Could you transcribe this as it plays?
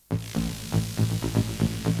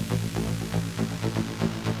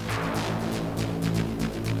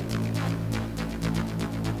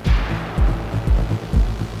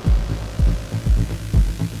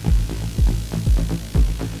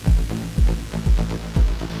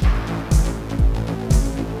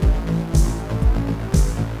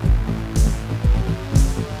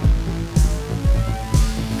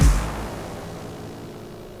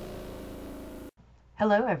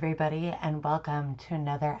Hello, everybody, and welcome to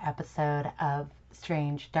another episode of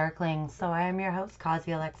Strange Darklings. So, I am your host,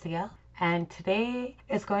 Kazi Alexiel, and today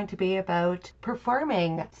is going to be about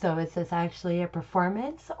performing. So, is this actually a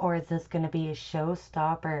performance or is this going to be a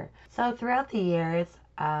showstopper? So, throughout the years,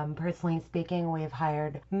 personally speaking, we've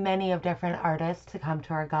hired many of different artists to come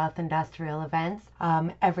to our goth industrial events.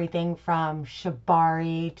 Everything from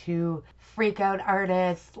shibari to freak out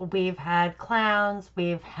artists. We've had clowns,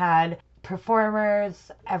 we've had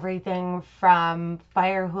performers, everything from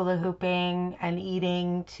fire hula hooping and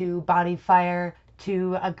eating to body fire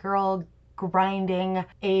to a girl grinding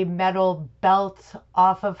a metal belt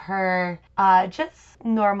off of her, just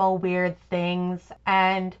normal weird things.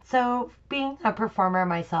 And so being a performer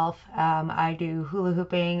myself, I do hula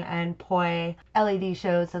hooping and poi LED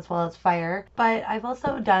shows as well as fire, but I've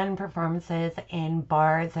also done performances in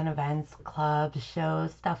bars and events, clubs,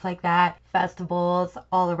 shows, stuff like that, festivals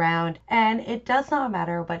all around. And it does not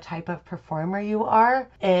matter what type of performer you are.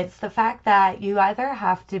 It's the fact that you either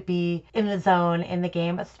have to be in the zone in the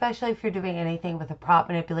game, especially if you're doing anything with a prop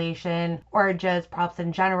manipulation or just props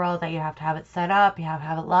in general, that you have to have it set up, you have to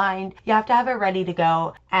have it lined, you have to have it ready to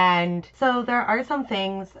go. And so there are some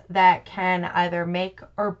things that can either make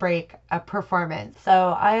or break a performance.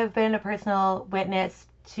 So I have been a personal witness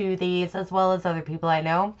to these as well as other people I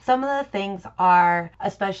know. Some of the things are,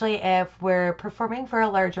 especially if we're performing for a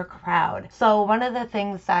larger crowd. So one of the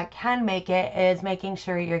things that can make it is making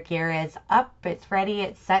sure your gear is up, it's ready,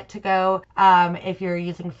 it's set to go. If you're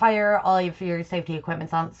using fire, all of your safety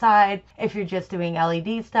equipment's on the side. If you're just doing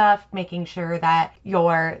LED stuff, making sure that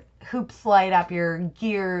your hoops light up, your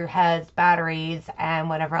gear has batteries and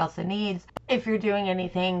whatever else it needs. If you're doing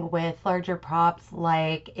anything with larger props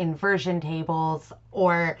like inversion tables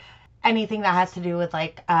or anything that has to do with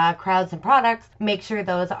like crowds and products, make sure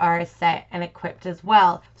those are set and equipped as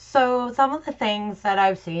well. So some of the things that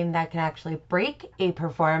I've seen that can actually break a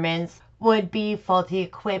performance would be faulty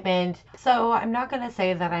equipment. So I'm not going to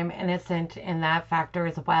say that I'm innocent in that factor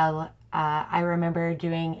as well. I remember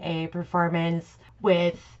doing a performance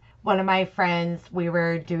with one of my friends. We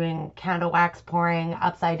were doing candle wax pouring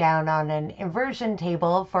upside down on an inversion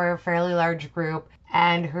table for a fairly large group,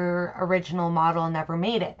 and her original model never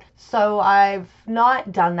made it. So I've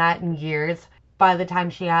not done that in years. By the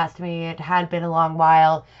time she asked me, it had been a long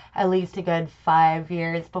while, at least a good 5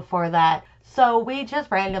 years before that. So we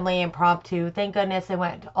just randomly impromptu, thank goodness it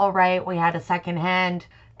went all right. We had a second hand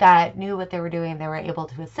that knew what they were doing. They were able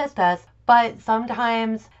to assist us. But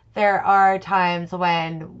sometimes there are times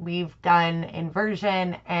when we've done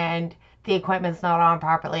inversion and the equipment's not on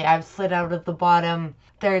properly. I've slid out of the bottom.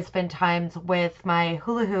 There's been times with my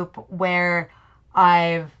hula hoop where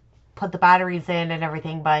I've put the batteries in and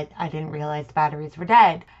everything, but I didn't realize the batteries were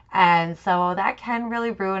dead. And so that can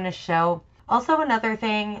really ruin a show. Also, another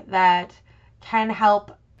thing that can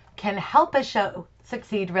help a show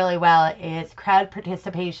succeed really well is crowd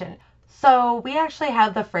participation. So we actually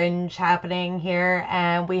have the Fringe happening here,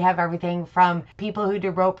 and we have everything from people who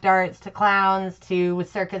do rope darts to clowns to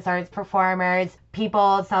circus arts performers,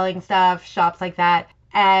 people selling stuff, shops like that.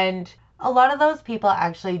 And a lot of those people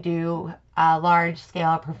actually do large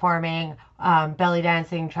scale performing, belly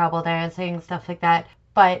dancing, treble dancing, stuff like that.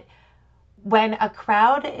 But when a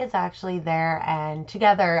crowd is actually there and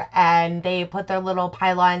together and they put their little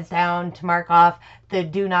pylons down to mark off the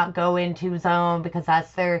do not go into zone because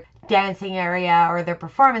that's their dancing area or their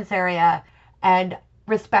performance area, and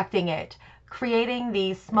respecting it, creating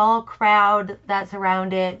the small crowd that's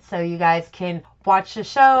around it so you guys can watch the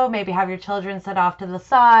show, maybe have your children sit off to the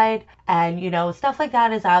side, and stuff like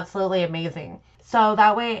that is absolutely amazing. So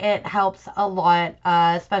that way it helps a lot,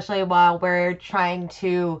 especially while we're trying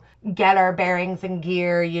to get our bearings and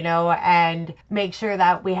gear, and make sure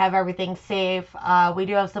that we have everything safe. We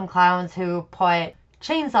do have some clowns who put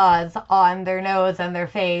chainsaws on their nose and their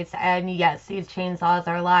face, and yes, these chainsaws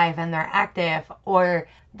are live and they're active, or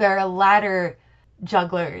they're ladder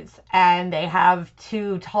jugglers and they have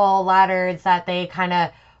two tall ladders that they kind of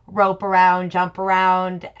rope around, jump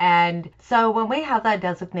around. And so when we have that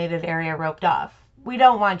designated area roped off, we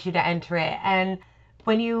don't want you to enter it. And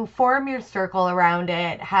when you form your circle around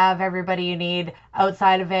it, have everybody you need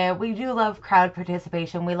outside of it. We do love crowd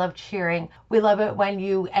participation. We love cheering. We love it when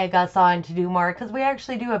you egg us on to do more, because we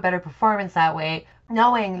actually do a better performance that way,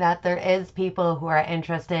 knowing that there is people who are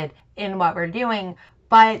interested in what we're doing.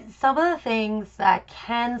 But some of the things that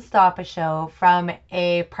can stop a show from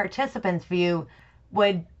a participant's view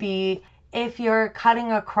would be if you're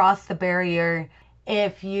cutting across the barrier,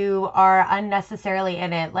 if you are unnecessarily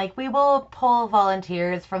in it. Like, we will pull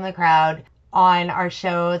volunteers from the crowd on our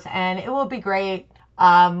shows, and it will be great.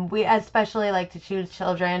 We especially like to choose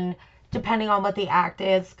children depending on what the act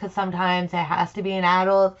is, because sometimes it has to be an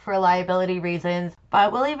adult for liability reasons.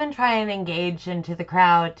 But we'll even try and engage into the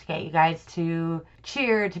crowd to get you guys to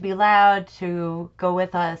cheer, to be loud, to go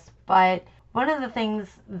with us. But one of the things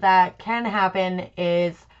that can happen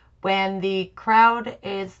is when the crowd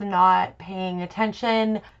is not paying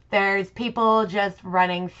attention, there's people just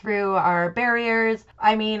running through our barriers.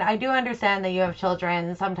 I mean, I do understand that you have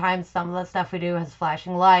children. Sometimes some of the stuff we do has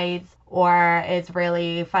flashing lights or it's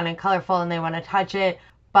really fun and colorful and they want to touch it.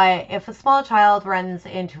 But if a small child runs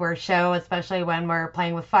into our show, especially when we're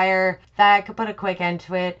playing with fire, that could put a quick end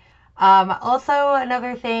to it. Also,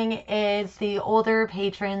 another thing is the older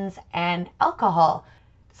patrons and alcohol.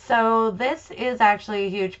 So this is actually a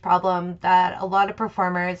huge problem that a lot of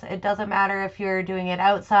performers, it doesn't matter if you're doing it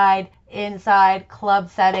outside, inside, club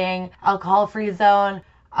setting, alcohol-free zone,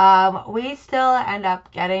 we still end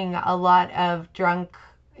up getting a lot of drunk,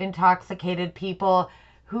 intoxicated people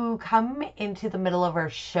who come into the middle of our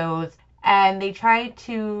shows and they try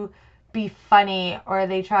to be funny or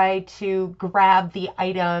they try to grab the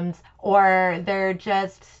items or they're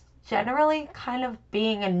just generally kind of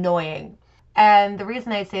being annoying. And the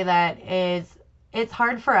reason I say that is it's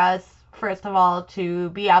hard for us, first of all, to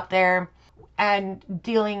be up there and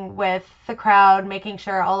dealing with the crowd, making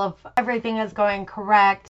sure all of everything is going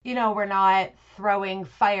correct. You know, we're not throwing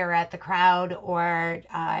fire at the crowd or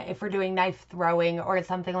if we're doing knife throwing or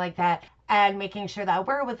something like that, and making sure that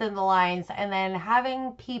we're within the lines and then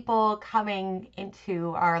having people coming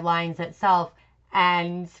into our lines itself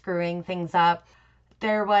and screwing things up.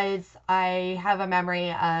 I have a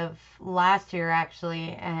memory of last year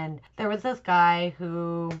actually, and there was this guy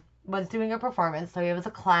who was doing a performance, so he was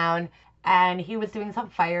a clown, and he was doing some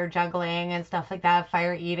fire juggling and stuff like that,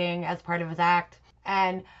 fire eating as part of his act.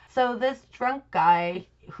 And so this drunk guy,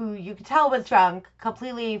 who you could tell was drunk,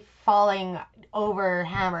 completely falling over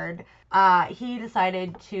hammered, he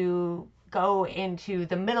decided to go into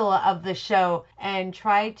the middle of the show and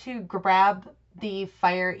try to grab the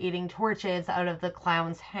fire eating torches out of the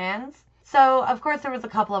clown's hands. So of course there was a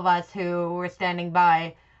couple of us who were standing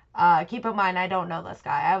by. Keep in mind, I don't know this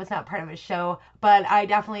guy. I was not part of his show, but I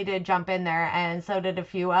definitely did jump in there, and so did a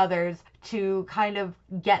few others, to kind of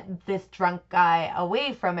get this drunk guy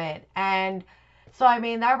away from it. And so, I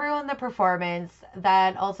mean, that ruined the performance.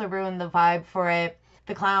 That also ruined the vibe for it.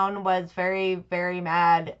 The clown was very, very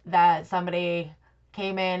mad that somebody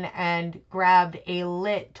came in and grabbed a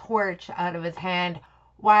lit torch out of his hand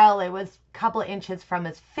while it was a couple inches from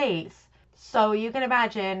his face. So you can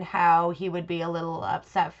imagine how he would be a little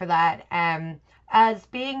upset for that. As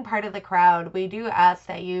being part of the crowd, we do ask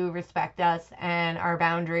that you respect us and our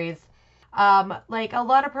boundaries. Like a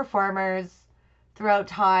lot of performers throughout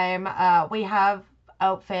time, we have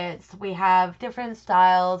outfits, we have different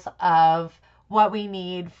styles of what we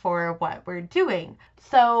need for what we're doing.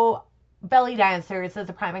 So belly dancers is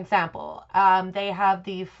a prime example. They have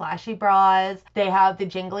the flashy bras, they have the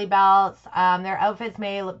jingly belts. Their outfits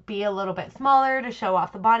may be a little bit smaller to show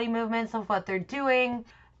off the body movements of what they're doing.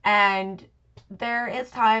 And there is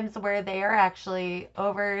times where they are actually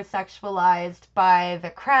over sexualized by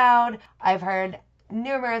the crowd. I've heard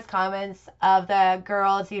numerous comments of the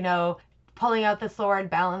girls, you know, pulling out the sword,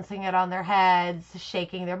 balancing it on their heads,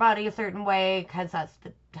 shaking their body a certain way because that's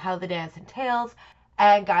how the dance entails.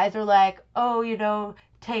 And guys are like, oh, you know,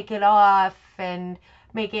 take it off, and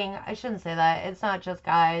making, I shouldn't say that, it's not just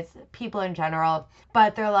guys, people in general,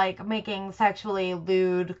 but they're like making sexually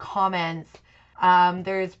lewd comments.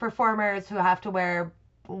 There's performers who have to wear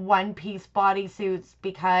one-piece bodysuits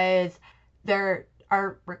because their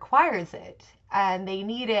art requires it, and they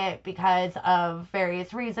need it because of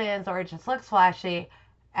various reasons, or it just looks flashy.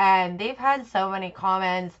 And they've had so many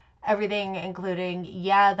comments, everything including,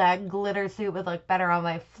 yeah, that glitter suit would look better on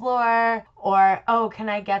my floor, or, oh, can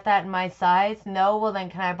I get that in my size? No, well then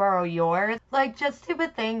can I borrow yours? Like, just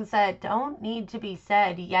stupid things that don't need to be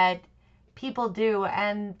said, yet people do.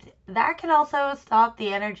 And that can also stop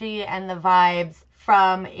the energy and the vibes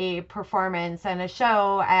from a performance and a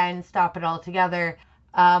show and stop it altogether.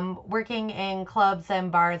 Working in clubs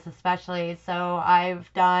and bars especially, so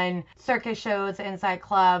I've done circus shows inside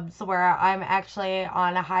clubs where I'm actually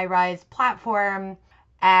on a high-rise platform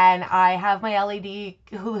and I have my LED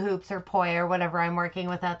hula hoops or poi or whatever I'm working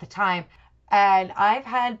with at the time, and I've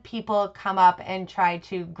had people come up and try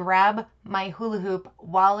to grab my hula hoop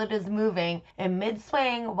while it is moving in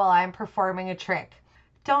mid-swing while I'm performing a trick.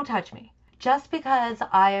 Don't touch me. Just because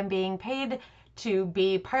I am being paid to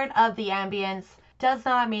be part of the ambience does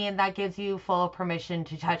not mean that gives you full permission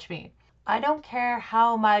to touch me. I don't care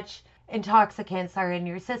how much intoxicants are in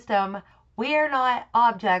your system We are not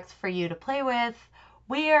objects for you to play with.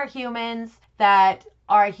 We are humans that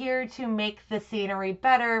are here to make the scenery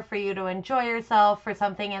better, for you to enjoy yourself, for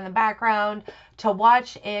something in the background to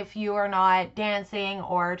watch if you are not dancing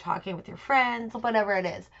or talking with your friends, whatever it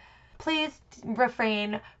is. Please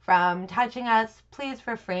refrain from touching us. Please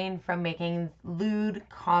refrain from making lewd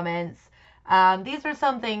comments. These are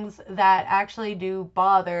some things that actually do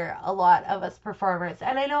bother a lot of us performers,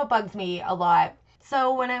 and I know it bugs me a lot.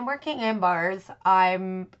 So when I'm working in bars,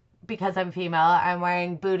 because I'm female, I'm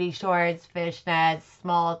wearing booty shorts, fishnets,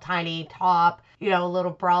 small, tiny top,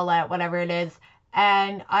 little bralette, whatever it is.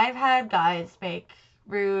 And I've had guys make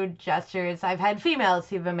rude gestures. I've had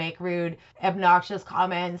females even make rude, obnoxious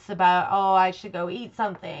comments about, oh, I should go eat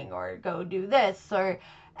something or go do this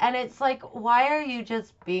and it's like, why are you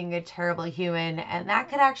just being a terrible human? And that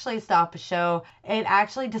could actually stop a show. It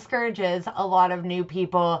actually discourages a lot of new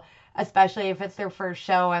people, especially if it's their first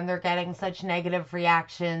show and they're getting such negative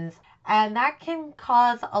reactions. And that can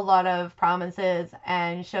cause a lot of promises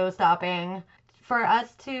and show stopping for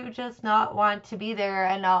us to just not want to be there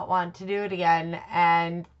and not want to do it again.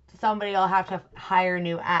 And somebody will have to hire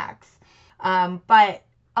new acts. But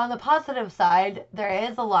on the positive side, there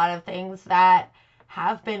is a lot of things that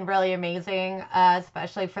have been really amazing,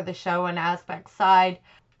 especially for the show and aspect side.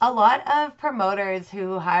 A lot of promoters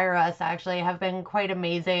who hire us actually have been quite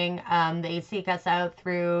amazing. They seek us out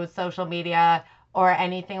through social media or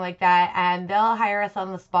anything like that, and they'll hire us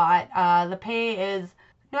on the spot. The pay is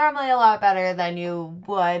normally a lot better than you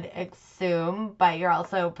would assume, but you're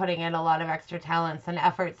also putting in a lot of extra talents and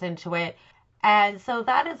efforts into it. And so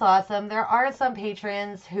that is awesome. There are some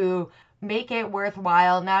patrons who make it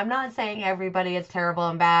worthwhile. Now, I'm not saying everybody is terrible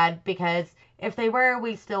and bad, because if they were,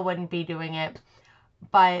 we still wouldn't be doing it.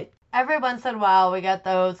 But every once in a while, we get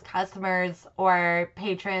those customers or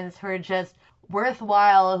patrons who are just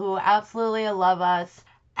worthwhile, who absolutely love us,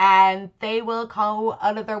 and they will go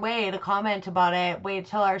out of their way to comment about it, wait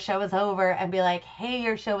till our show is over and be like, hey,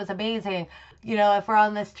 your show was amazing. If we're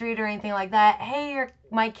on the street or anything like that, hey,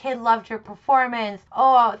 my kid loved your performance.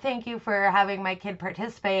 Oh, thank you for having my kid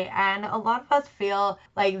participate. And a lot of us feel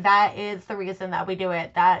like that is the reason that we do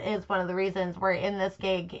it. That is one of the reasons we're in this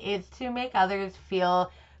gig, is to make others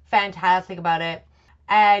feel fantastic about it.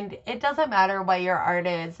 And it doesn't matter what your art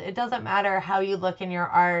is. It doesn't matter how you look in your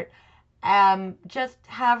art. Just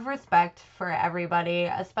have respect for everybody,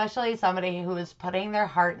 especially somebody who is putting their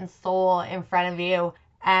heart and soul in front of you.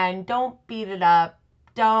 And don't beat it up.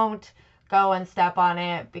 Don't go and step on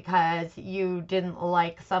it because you didn't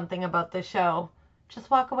like something about the show.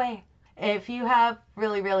 Just walk away. If you have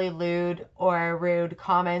really, really lewd or rude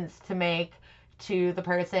comments to make to the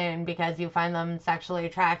person because you find them sexually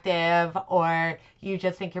attractive or you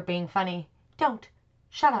just think you're being funny, don't.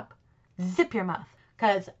 Shut up. Zip your mouth.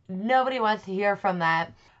 Because nobody wants to hear from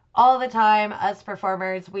that. All the time, us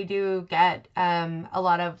performers, we do get a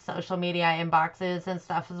lot of social media inboxes and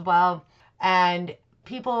stuff as well. And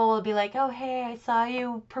people will be like, oh, hey, I saw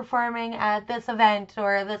you performing at this event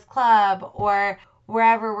or this club or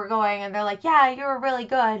wherever we're going. And they're like, yeah, you were really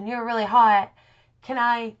good and you were really hot. Can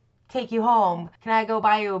I take you home? Can I go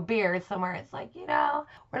buy you a beer somewhere? It's like,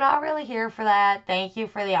 we're not really here for that. Thank you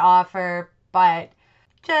for the offer, but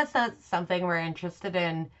just not something we're interested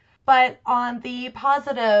in. But on the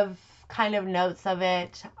positive kind of notes of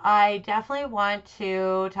it, I definitely want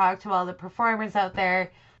to talk to all the performers out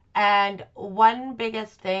there. And one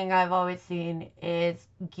biggest thing I've always seen is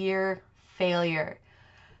gear failure.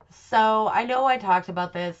 So I know I talked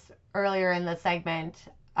about this earlier in the segment,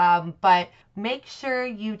 but make sure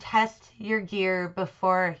you test your gear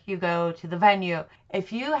before you go to the venue.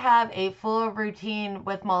 If you have a full routine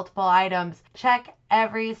with multiple items, check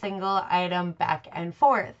every single item back and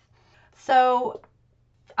forth. So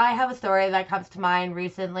I have a story that comes to mind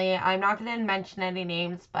recently. I'm not going to mention any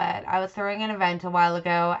names, but I was throwing an event a while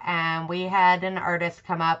ago and we had an artist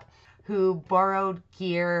come up who borrowed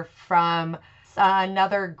gear from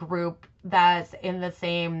another group that's in the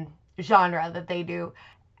same genre that they do.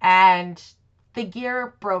 And the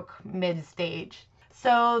gear broke mid-stage.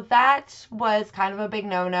 So that was kind of a big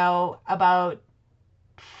no-no. About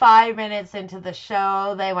 5 minutes into the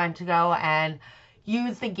show, they went to go and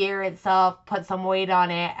use the gear itself, put some weight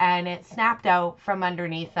on it, and it snapped out from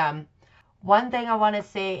underneath them. One thing I want to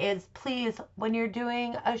say is, please, when you're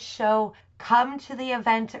doing a show, come to the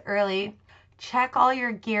event early, check all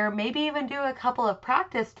your gear, maybe even do a couple of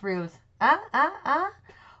practice throughs.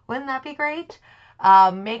 Wouldn't that be great?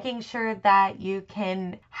 Making sure that you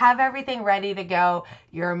can have everything ready to go.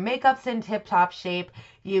 Your makeup's in tip-top shape.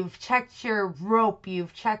 You've checked your rope.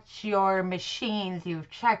 You've checked your machines.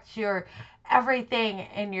 You've checked your everything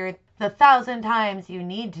in the 1,000 times you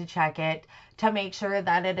need to check it to make sure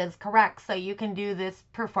that it is correct so you can do this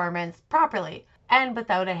performance properly and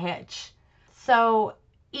without a hitch. So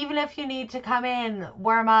even if you need to come in,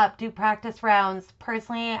 warm up, do practice rounds,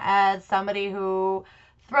 personally, as somebody who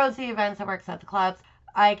throws the events and works at the clubs,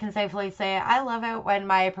 I can safely say I love it when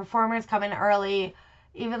my performers come in early,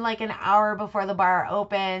 even like an hour before the bar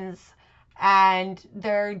opens, and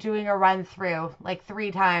they're doing a run through like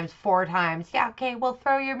 3 times, 4 times. Yeah, okay, we'll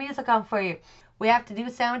throw your music on for you. We have to do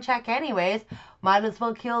sound check anyways. Might as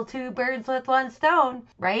well kill 2 birds with 1 stone,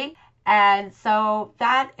 right? And so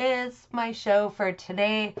that is my show for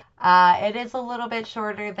today. It is a little bit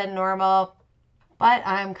shorter than normal, but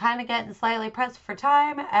I'm kind of getting slightly pressed for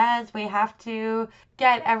time as we have to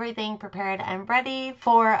get everything prepared and ready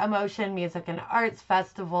for Emotion Music and Arts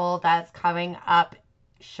Festival that's coming up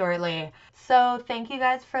shortly. So thank you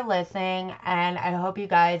guys for listening, and I hope you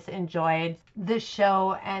guys enjoyed the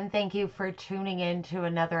show, and thank you for tuning in to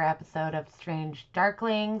another episode of Strange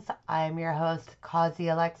Darklings. I'm your host, Kazi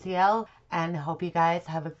Alexiel, and hope you guys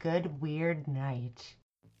have a good weird night.